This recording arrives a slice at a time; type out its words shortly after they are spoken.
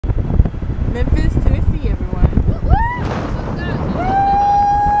Memphis, Tennessee, everyone.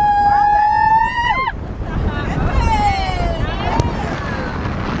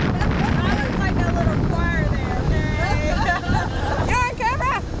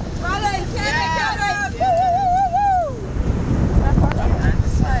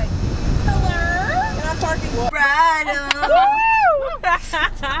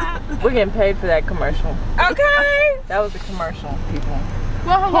 We're getting paid for that commercial. Okay. That was a commercial, people.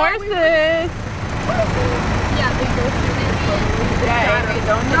 Well, horses. Yeah, they go through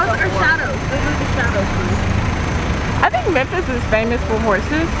those are shadows. Those are the shadows. I think Memphis is famous for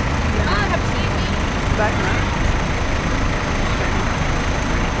horses.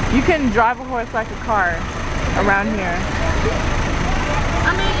 You can drive a horse like a car around here.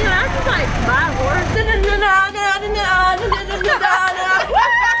 I mean, can I just like buy a horse?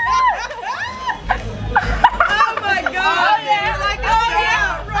 Oh my god! Oh yeah! Like rock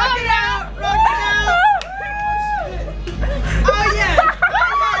it out! Oh yes!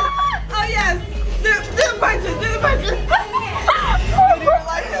 Oh yes! Do the punches!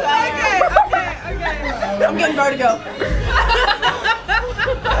 Okay. I'm getting vertigo.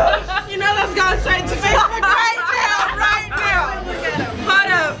 You know that's going straight to Facebook right now.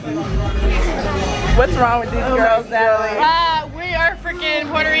 Hold up. What's wrong with these girls, Natalie? We are freaking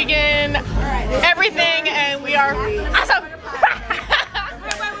Puerto Rican, everything, and we are awesome.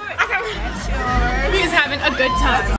 He's having a good time.